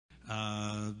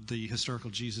The historical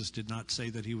Jesus did not say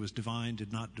that he was divine,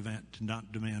 did not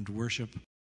demand worship.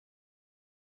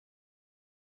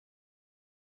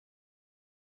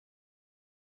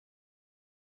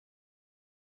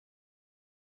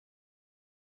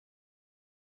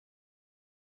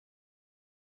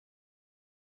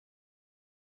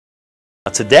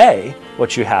 Today,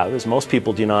 what you have is most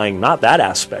people denying not that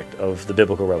aspect of the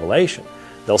biblical revelation.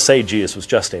 They'll say Jesus was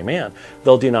just a man.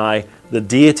 They'll deny the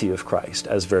deity of Christ,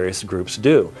 as various groups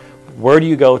do. Where do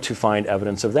you go to find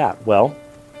evidence of that? Well,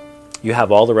 you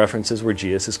have all the references where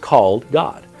Jesus is called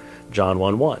God. John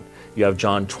 1:1. You have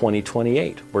John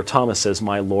 20:28, where Thomas says,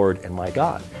 "My Lord and my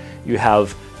God." You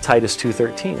have Titus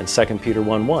 2:13 and 2 Peter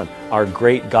 1:1, our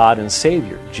great God and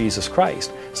Savior, Jesus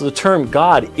Christ. So the term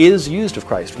God is used of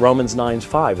Christ. Romans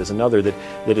 9:5 is another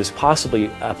that is possibly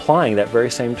applying that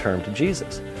very same term to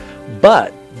Jesus.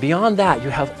 But beyond that, you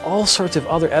have all sorts of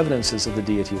other evidences of the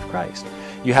deity of Christ.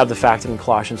 You have the fact that in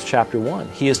Colossians chapter 1,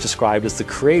 he is described as the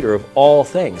creator of all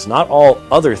things, not all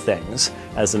other things,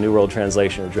 as the New World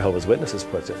Translation of Jehovah's Witnesses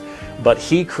puts it, but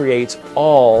he creates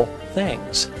all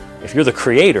things. If you're the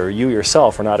creator, you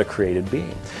yourself are not a created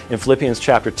being. In Philippians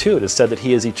chapter 2, it is said that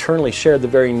he has eternally shared the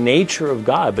very nature of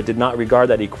God, but did not regard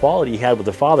that equality he had with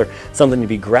the Father something to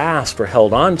be grasped or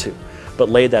held onto, but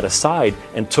laid that aside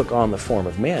and took on the form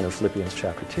of man in Philippians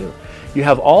chapter 2. You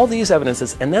have all these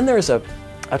evidences, and then there's a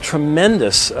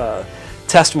tremendous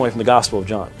testimony from the Gospel of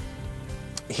John.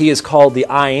 He is called the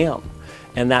I Am,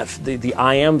 and that the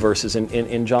I Am verses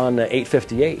in John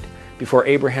 8:58, before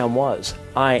Abraham was,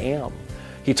 I am.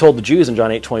 He told the Jews in John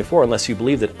 8:24, unless you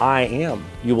believe that I am,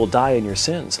 you will die in your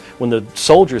sins. When the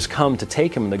soldiers come to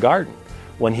take him in the garden,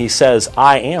 when he says,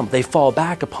 I am, they fall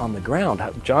back upon the ground.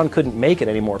 John couldn't make it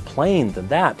any more plain than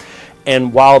that.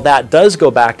 And while that does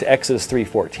go back to Exodus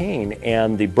 3:14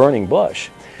 and the burning bush,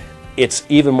 it's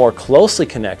even more closely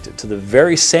connected to the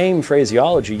very same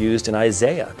phraseology used in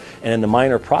Isaiah and in the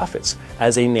minor prophets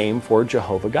as a name for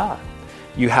Jehovah God.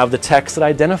 You have the text that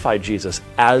identified Jesus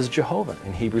as Jehovah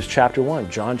in Hebrews chapter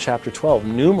 1, John chapter 12,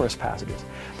 numerous passages.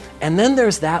 And then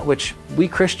there's that which we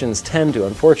Christians tend to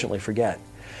unfortunately forget.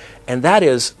 And that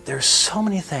is, there's so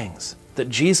many things that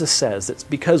Jesus says that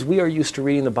because we are used to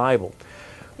reading the Bible,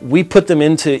 we put them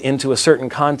into a certain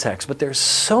context. But there's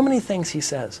so many things he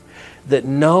says that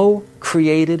no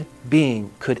created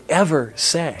being could ever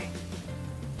say.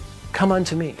 Come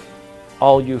unto me,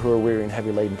 all you who are weary and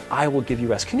heavy laden, I will give you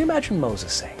rest. Can you imagine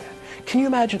Moses saying that? Can you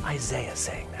imagine Isaiah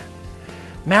saying that?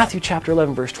 Matthew chapter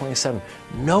 11, verse 27,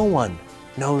 no one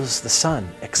knows the Son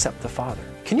except the Father.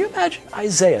 Can you imagine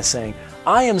Isaiah saying,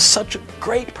 I am such a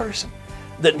great person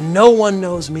that no one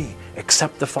knows me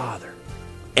except the Father,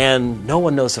 and no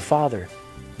one knows the Father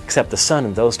except the Son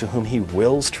and those to whom he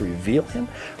wills to reveal him?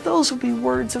 Those would be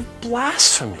words of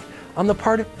blasphemy on the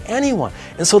part of anyone.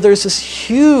 And so there's this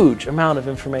huge amount of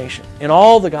information in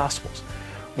all the Gospels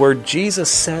where Jesus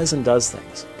says and does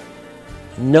things.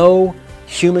 No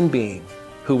human being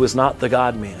who was not the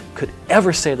God-man could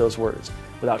ever say those words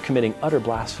without committing utter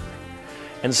blasphemy.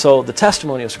 And so the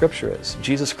testimony of Scripture is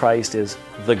Jesus Christ is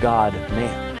the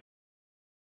God-man.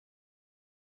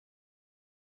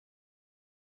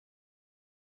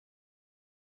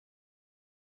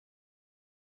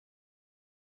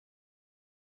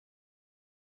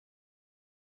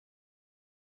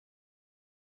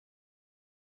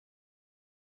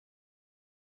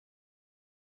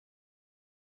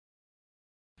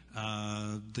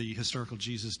 The historical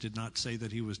Jesus did not say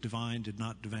that he was divine, did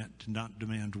not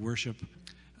demand worship.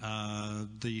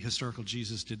 The historical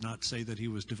Jesus did not say that he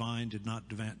was divine, did not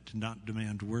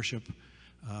demand worship.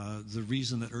 The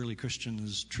reason that early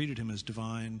Christians treated him as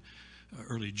divine,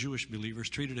 early Jewish believers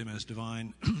treated him as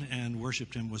divine and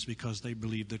worshipped him was because they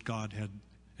believed that God had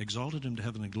exalted him to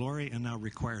heavenly glory and now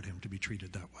required him to be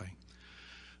treated that way.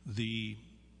 The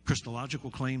Christological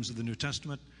claims of the New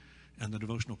Testament and the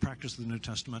devotional practice of the New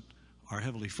Testament are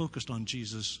heavily focused on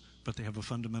Jesus, but they have a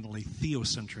fundamentally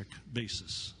theocentric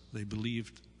basis. They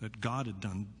believed that God had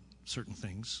done certain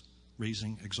things,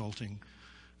 raising, exalting,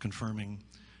 confirming,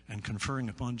 and conferring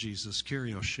upon Jesus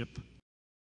kyriosship.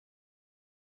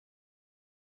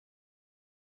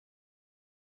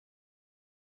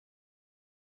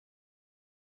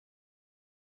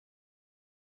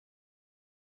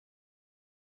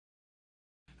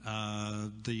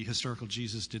 The historical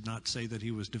Jesus did not say that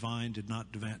he was divine, did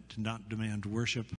not demand worship.